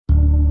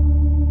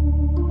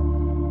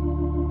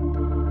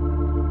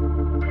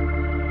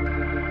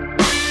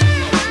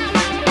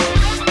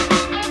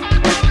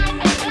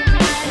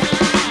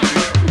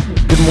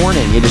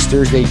morning. It is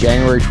Thursday,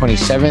 January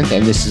 27th,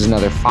 and this is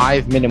another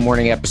 5-minute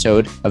morning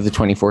episode of the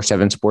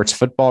 24/7 Sports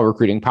Football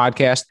Recruiting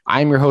Podcast.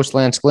 I'm your host,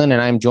 Lance Glynn,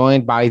 and I'm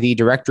joined by the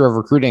Director of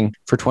Recruiting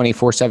for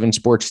 24/7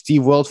 Sports,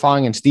 Steve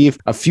Wildfang. And Steve,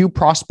 a few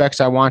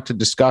prospects I want to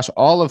discuss,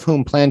 all of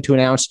whom plan to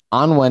announce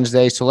on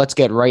Wednesday, so let's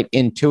get right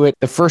into it.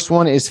 The first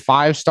one is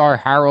 5-star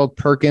Harold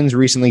Perkins,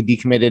 recently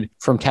decommitted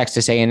from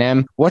Texas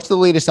A&M. What's the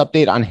latest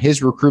update on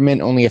his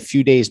recruitment only a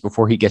few days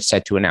before he gets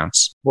set to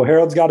announce? Well,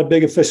 Harold's got a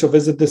big official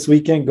visit this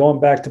weekend, going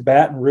back to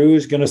Baton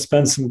Rouge, going to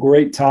spend some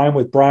great time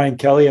with Brian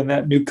Kelly and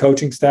that new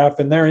coaching staff,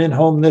 and they're in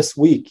home this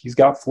week. He's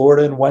got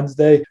Florida and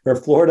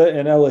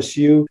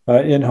LSU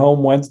in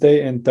home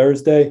Wednesday and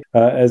Thursday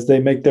as they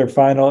make their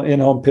final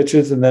in-home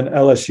pitches, and then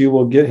LSU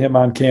will get him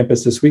on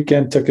campus this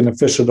weekend. Took an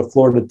official to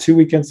Florida 2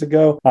 weekends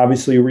ago,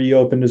 obviously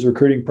reopened his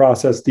recruiting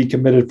process,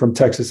 decommitted from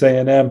Texas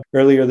A&M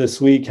earlier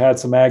this week, had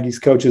some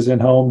Aggies coaches in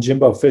home.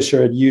 Jimbo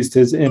Fisher had used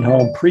his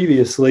in-home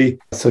previously,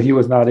 so he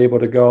was not able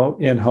to go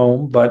in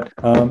home, but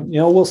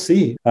we'll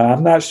see.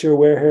 I'm not sure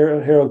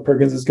where Harold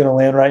Perkins is going to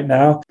land right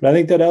now, but I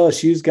think that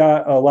LSU's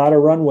got a lot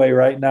of runway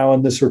right now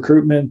in this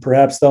recruitment.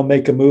 Perhaps they'll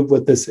make a move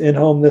with this in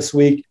home this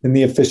week in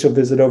the official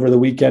visit over the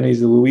weekend.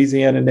 He's a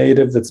Louisiana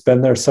native that's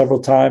been there several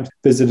times,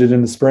 visited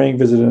in the spring,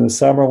 visited in the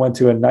summer, went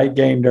to a night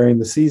game during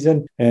the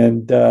season,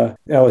 and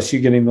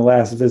LSU getting the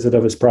last visit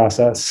of his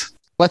process.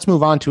 Let's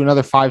move on to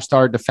another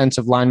 5-star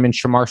defensive lineman,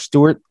 Shamar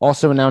Stewart,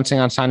 also announcing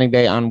on signing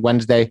day on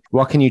Wednesday.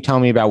 What can you tell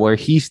me about where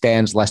he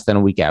stands less than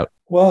a week out?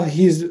 Well,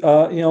 he's,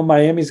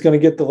 Miami's going to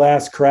get the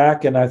last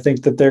crack, and I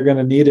think that they're going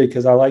to need it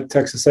because I like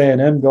Texas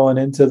A&M going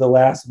into the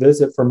last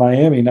visit for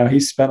Miami. Now,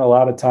 he spent a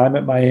lot of time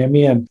at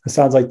Miami, and it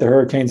sounds like the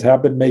Hurricanes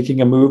have been making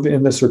a move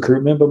in this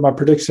recruitment, but my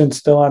prediction's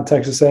still on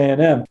Texas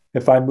A&M.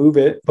 If I move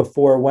it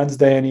before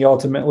Wednesday and he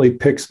ultimately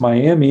picks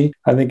Miami,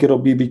 I think it'll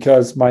be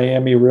because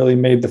Miami really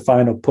made the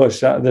final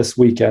push this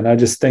weekend. I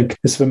just think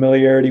his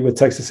familiarity with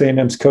Texas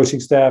A&M's coaching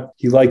staff,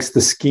 he likes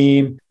the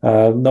scheme,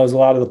 knows a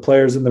lot of the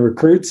players and the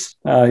recruits.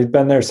 He's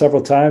been there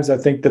several times. I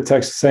think that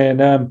Texas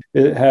A&M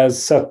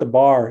has set the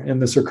bar in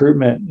this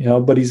recruitment,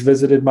 but he's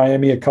visited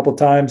Miami a couple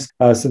times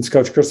since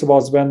Coach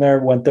Cristobal's been there,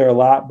 went there a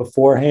lot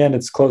beforehand.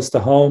 It's close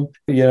to home.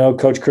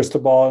 Coach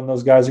Cristobal and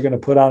those guys are going to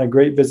put on a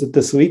great visit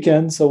this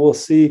weekend. So we'll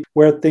see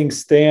where things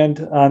stand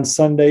on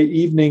Sunday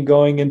evening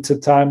going into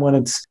time when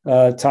it's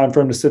time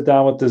for him to sit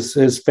down with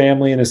his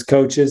family and his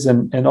coaches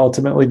and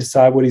ultimately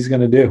decide what he's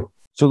going to do.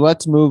 So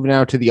let's move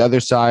now to the other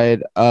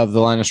side of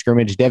the line of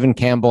scrimmage. Devin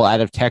Campbell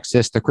out of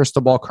Texas. The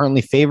crystal ball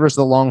currently favors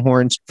the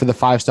Longhorns for the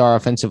 5-star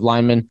offensive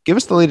lineman. Give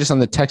us the latest on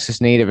the Texas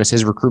native as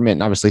his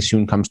recruitment obviously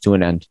soon comes to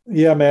an end.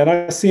 Yeah, man,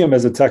 I see him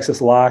as a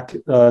Texas lock.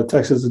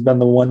 Texas has been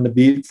the one to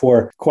beat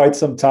for quite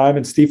some time,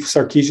 and Steve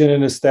Sarkisian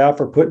and his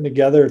staff are putting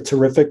together a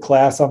terrific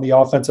class on the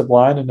offensive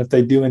line, and if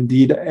they do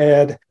indeed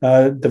add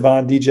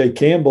Devon DJ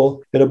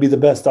Campbell, it'll be the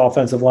best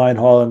offensive line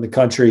haul in the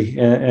country,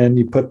 and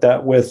you put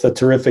that with a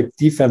terrific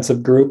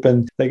defensive group,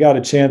 and they got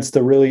a chance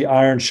to really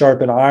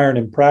sharpen iron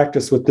in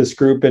practice with this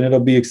group, and it'll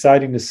be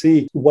exciting to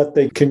see what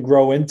they can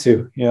grow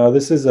into.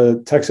 This is a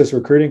Texas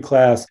recruiting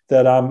class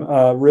that I'm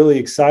really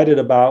excited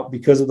about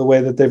because of the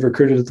way that they've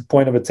recruited at the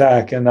point of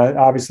attack. And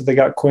obviously they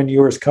got Quinn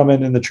Ewers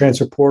coming in the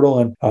transfer portal,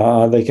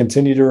 and they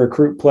continue to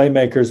recruit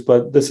playmakers,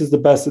 but this is the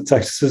best that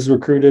Texas has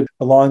recruited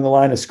along the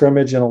line of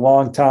scrimmage in a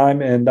long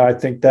time. And I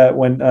think that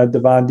when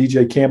Devon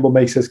DJ Campbell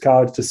makes his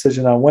college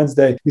decision on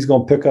Wednesday, he's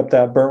going to pick up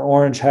that burnt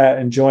orange hat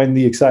and join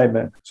the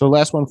excitement. So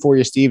last one for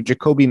you, Steve.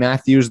 Jacoby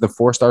Matthews, the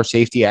 4-star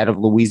safety out of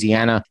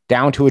Louisiana,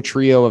 down to a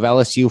trio of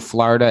LSU,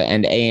 Florida,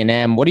 and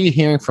A&M. What are you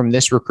hearing from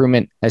this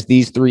recruitment as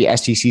these 3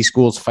 SEC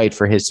schools fight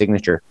for his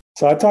signature?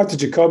 So I talked to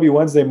Jacoby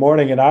Wednesday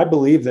morning, and I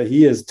believe that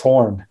he is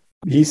torn.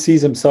 He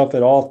sees himself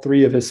at all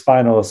 3 of his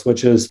finalists,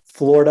 which is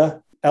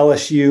Florida,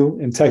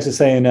 LSU, and Texas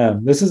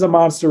A&M. This is a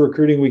monster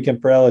recruiting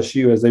weekend for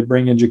LSU as they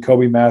bring in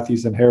Jacoby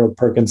Matthews and Harold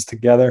Perkins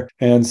together.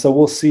 And so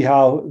we'll see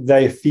how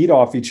they feed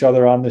off each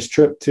other on this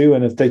trip too,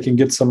 and if they can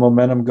get some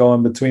momentum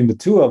going between the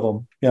two of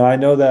them. I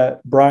know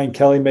that Brian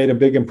Kelly made a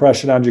big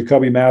impression on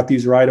Jacoby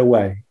Matthews right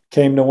away.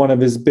 Came to one of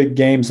his big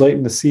games late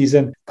in the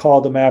season,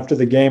 called him after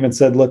the game and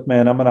said, look,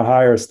 man, I'm going to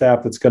hire a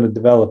staff that's going to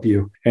develop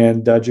you.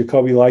 And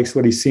Jacoby likes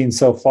what he's seen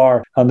so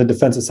far on the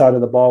defensive side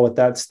of the ball with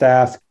that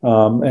staff.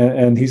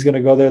 And he's going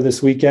to go there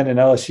this weekend, and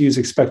LSU is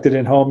expected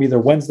in home either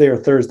Wednesday or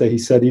Thursday. He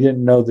said he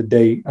didn't know the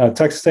date.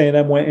 Texas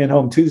A&M went in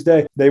home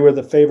Tuesday. They were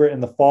the favorite in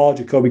the fall.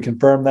 Jacoby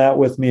confirmed that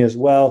with me as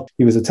well.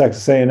 He was a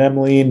Texas A&M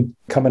lean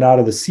coming out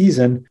of the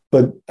season.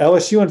 But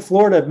LSU and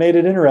Florida have made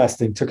it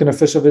interesting. Took an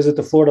official visit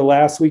to Florida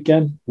last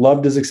weekend.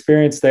 Loved his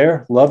experience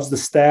there. Loves the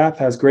staff.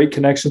 Has great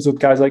connections with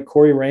guys like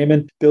Corey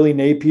Raymond, Billy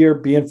Napier,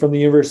 being from the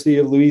University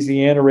of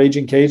Louisiana,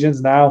 Raging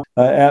Cajuns, now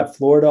at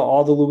Florida.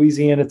 All the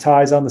Louisiana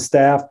ties on the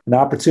staff. An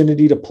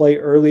opportunity to play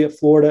early at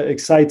Florida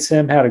excites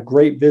him. Had a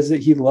great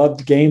visit. He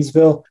loved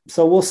Gainesville.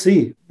 So we'll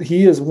see.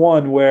 He is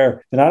one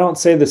where, and I don't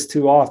say this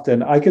too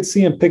often, I could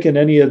see him picking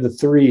any of the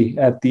 3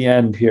 at the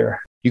end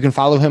here. You can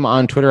follow him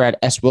on Twitter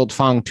at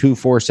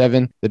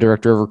swildfong247, the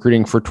director of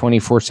recruiting for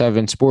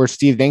 24/7 Sports.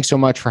 Steve, thanks so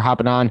much for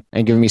hopping on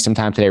and giving me some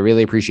time today.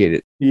 Really appreciate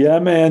it. Yeah,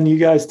 man. You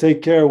guys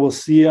take care. We'll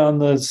see you on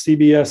the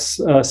CBS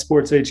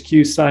Sports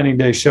HQ signing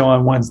day show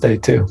on Wednesday,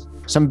 too.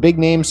 Some big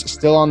names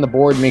still on the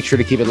board. Make sure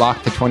to keep it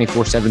locked to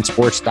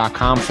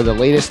 247sports.com for the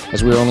latest,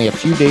 as we're only a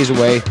few days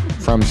away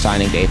from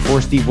signing day.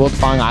 For Steve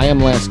Wiltfong, I am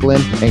Lance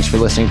Glynn. Thanks for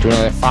listening to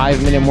another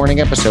 5-minute morning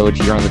episode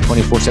here on the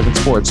 24/7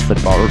 Sports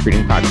Football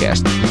Recruiting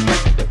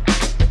Podcast.